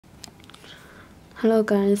Hello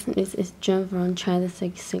guys, this is John from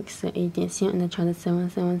chat668.cn and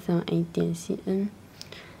chat7778.cn.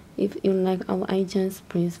 If you like our items,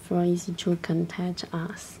 please feel easy to contact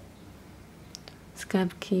us.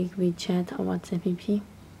 Skype, Kik, WeChat, or WhatsApp,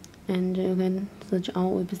 and you can search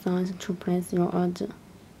our website to place your order.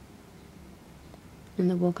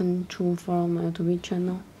 And welcome to follow my YouTube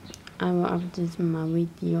channel. I will update my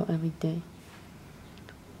video every day.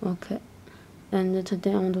 Okay. And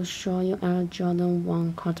today I want to show you Air Jordan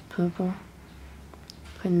 1 called purple.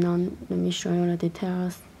 Okay, now let me show you the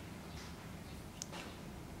details.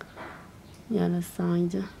 The other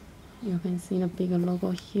side, you can see the big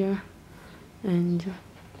logo here, and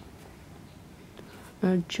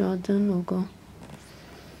Air Jordan logo.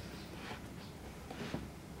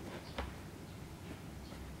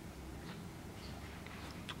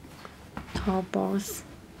 Top box.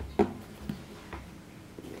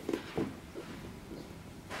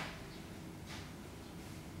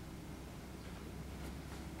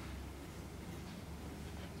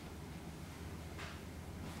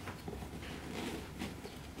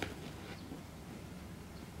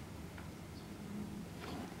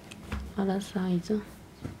 Other side.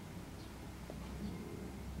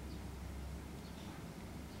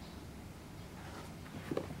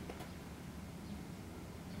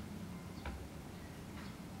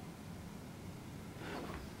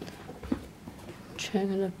 Check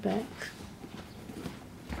the back.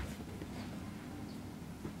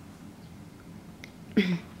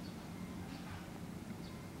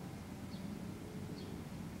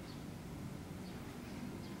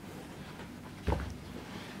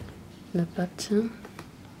 The button,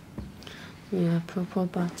 we have purple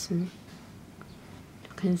button. You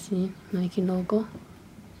can see Nike logo.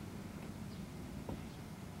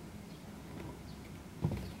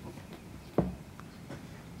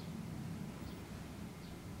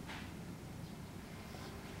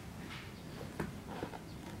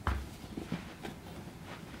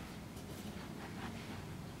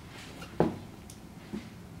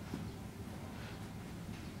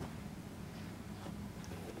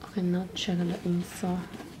 Okay, now check the insole.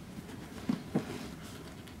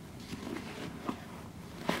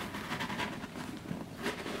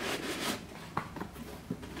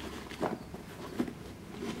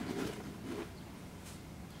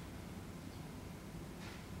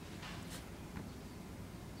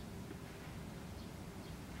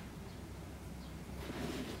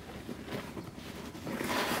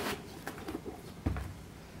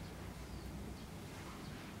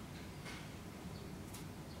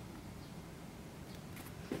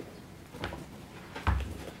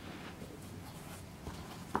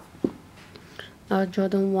 Our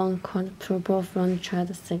Jordan 1 called purple from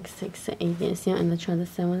chat668.cn and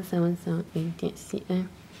chat7778.cn.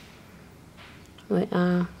 We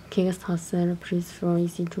are Kickstarter, please feel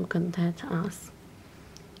easy to contact us.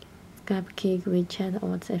 Skype, Kik, WeChat,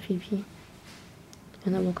 or WhatsApp.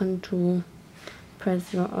 And welcome to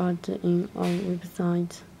place your order in our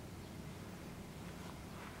website.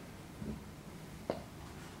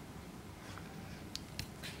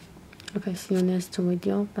 Okay, see you next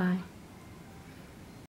video. Bye.